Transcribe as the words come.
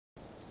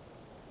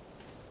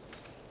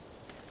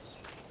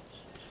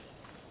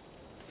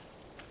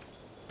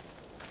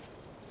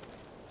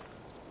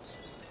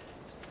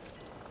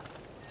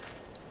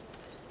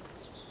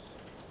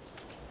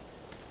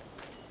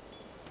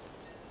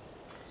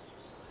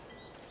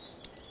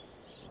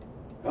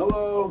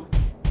Hello?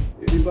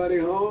 Anybody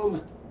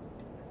home?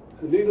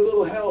 I need a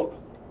little help.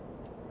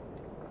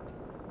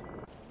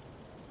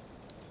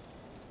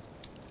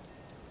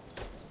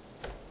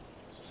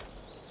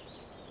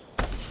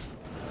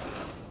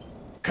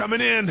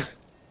 Coming in.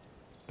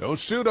 Don't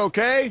shoot,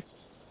 okay?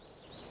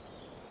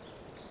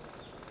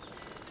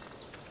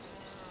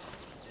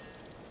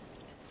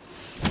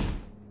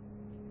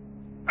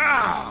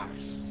 Ah!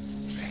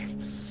 Shit.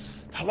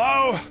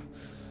 Hello?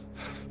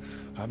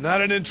 I'm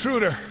not an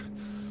intruder.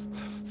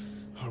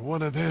 Or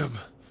one of them.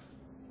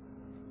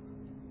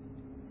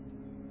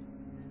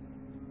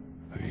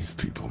 These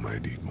people may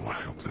need more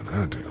help than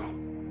I do.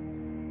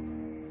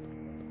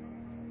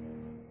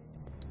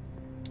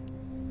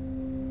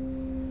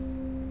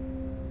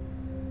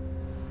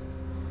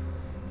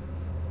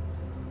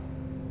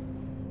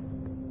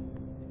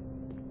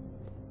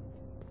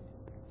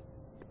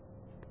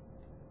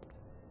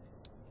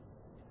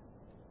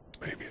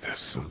 Maybe there's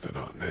something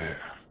on there.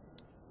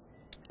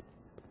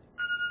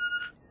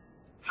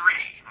 3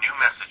 new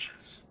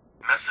messages.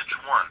 Message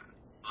 1,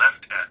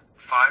 left at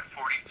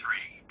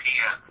 5:43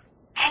 p.m.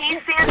 Hey,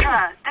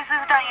 Sandra. This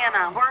is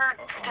Diana. We're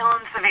still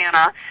in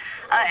Savannah.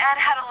 Ed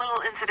had a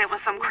little incident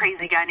with some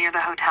crazy guy near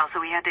the hotel, so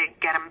we had to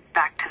get him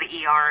back to the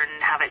ER and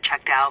have it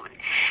checked out.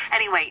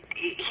 Anyway,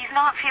 he's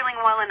not feeling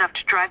well enough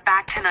to drive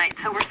back tonight,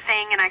 so we're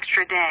staying an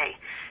extra day.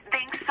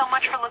 Thanks so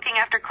much for looking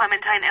after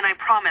Clementine, and I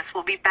promise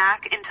we'll be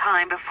back in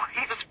time before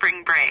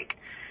spring break.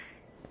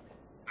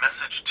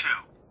 Message 2,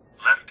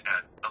 left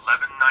at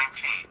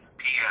 11:19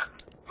 p.m.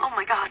 Oh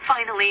my God,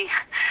 finally.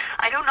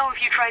 I don't know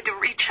if you tried to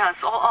reach us.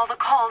 All the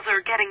calls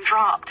are getting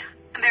dropped.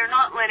 They're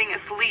not letting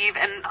us leave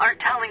and aren't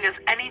telling us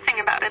anything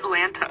about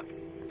Atlanta.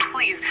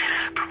 Please,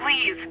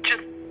 please,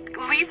 just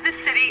leave the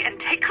city and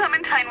take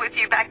Clementine with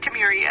you back to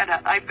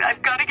Murrieta. I've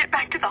got to get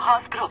back to the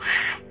hospital.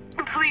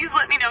 Please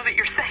let me know that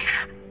you're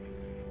safe.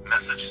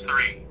 Message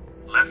 3,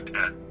 left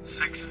at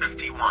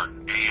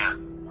 6:51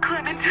 a.m.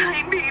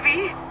 Clementine,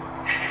 baby.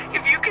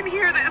 If you can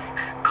hear this,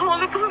 call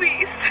the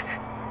police.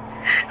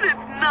 That's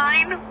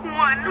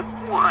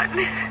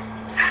 911.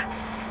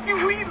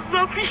 We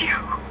love you.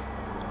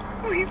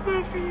 We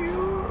love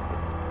you.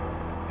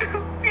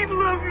 We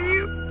love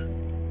you.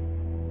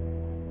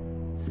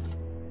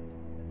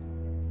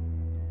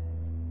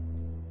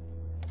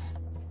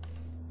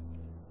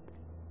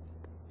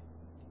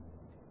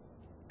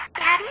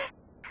 Daddy?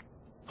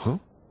 Huh?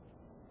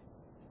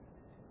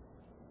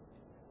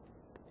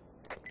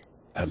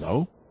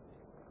 Hello?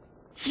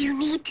 You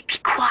need to be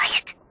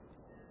quiet.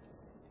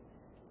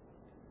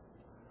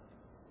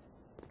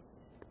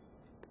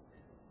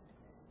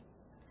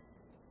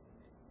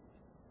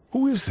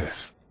 Who is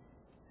this?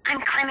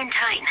 I'm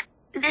Clementine.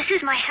 This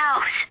is my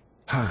house.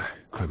 Hi,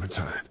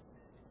 Clementine.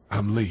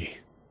 I'm Lee.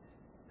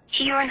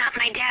 You're not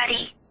my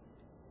daddy.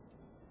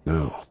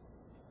 No,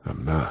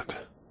 I'm not.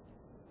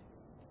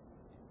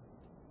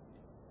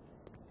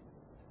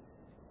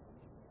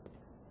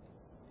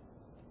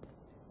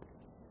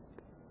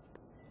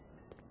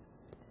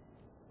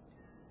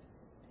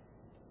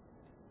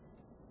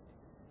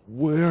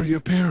 Where are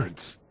your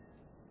parents?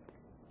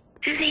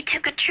 They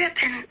took a trip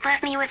and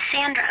left me with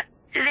Sandra.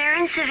 They're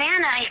in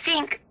Savannah, I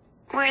think.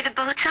 Where the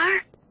boats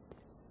are?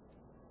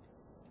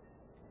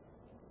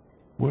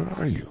 Where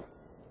are you?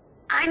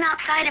 I'm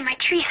outside in my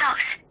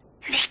treehouse.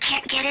 They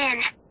can't get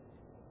in.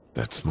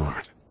 That's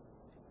smart.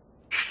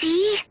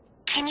 See?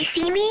 Can you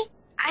see me?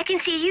 I can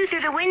see you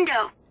through the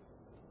window.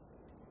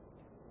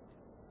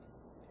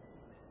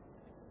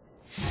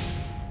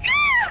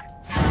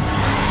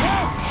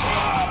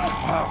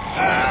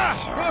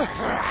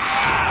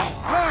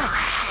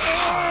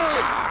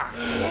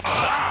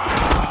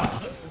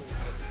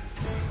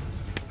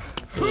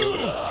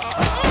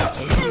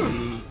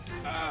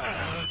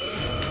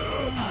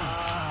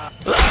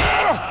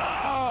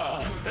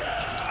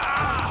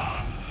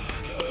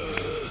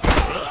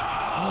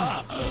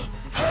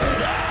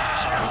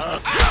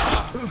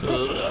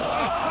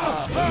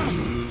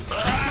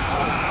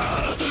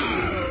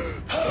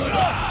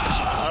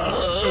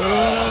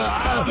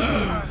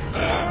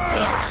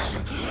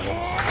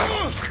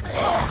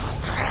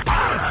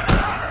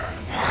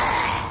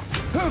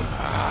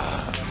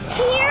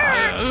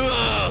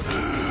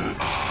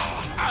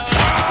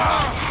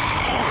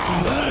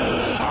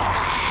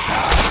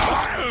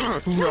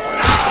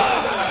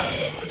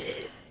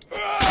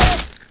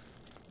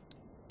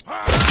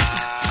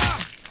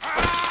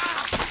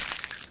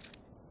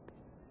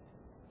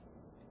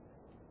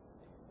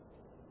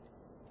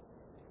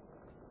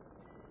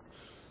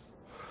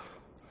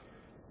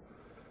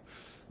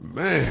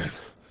 Man.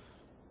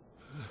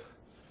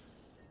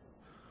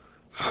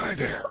 Hi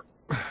there.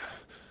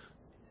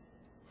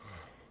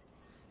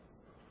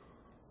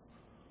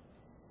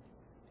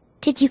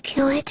 Did you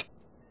kill it?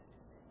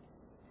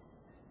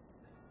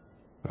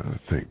 I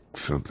think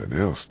something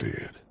else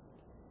did.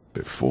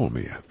 Before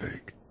me, I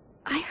think.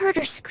 I heard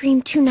her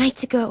scream 2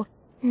 nights ago.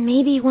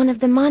 Maybe one of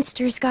the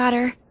monsters got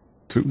her.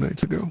 2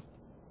 nights ago?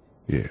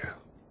 Yeah,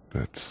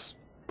 that's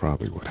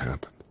probably what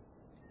happened.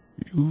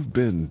 You've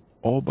been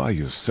all by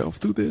yourself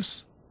through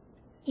this?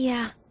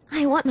 Yeah,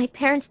 I want my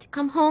parents to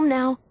come home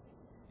now.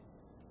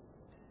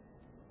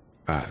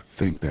 I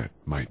think that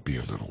might be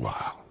a little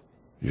while,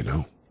 you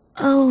know?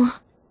 Oh.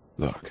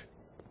 Look,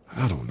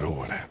 I don't know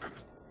what happened,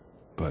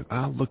 but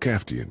I'll look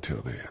after you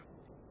until then.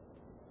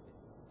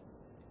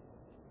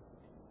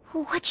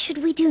 What should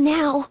we do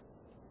now?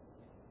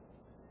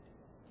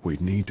 We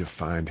need to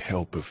find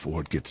help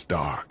before it gets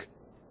dark.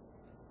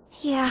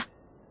 Yeah,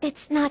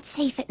 it's not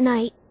safe at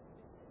night.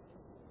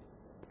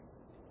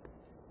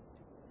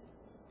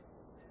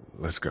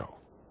 Let's go.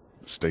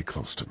 Stay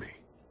close to me.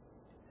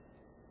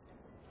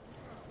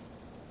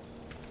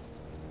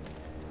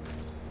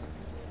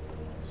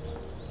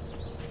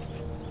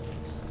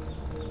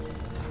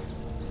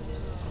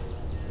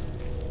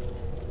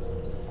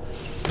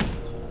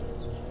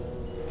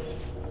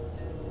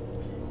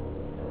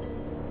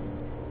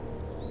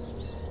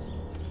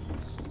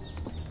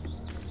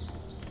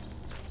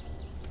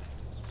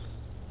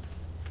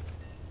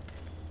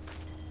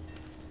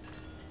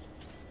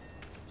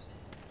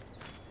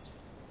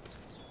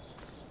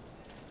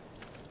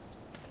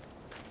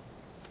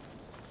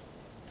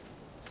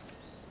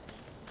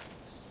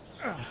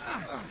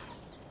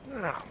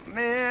 Oh,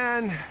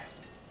 man.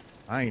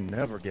 I ain't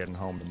never getting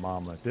home to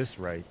Mama at this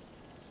rate.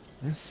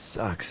 This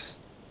sucks.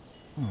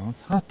 Oh,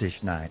 it's hot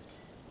this night.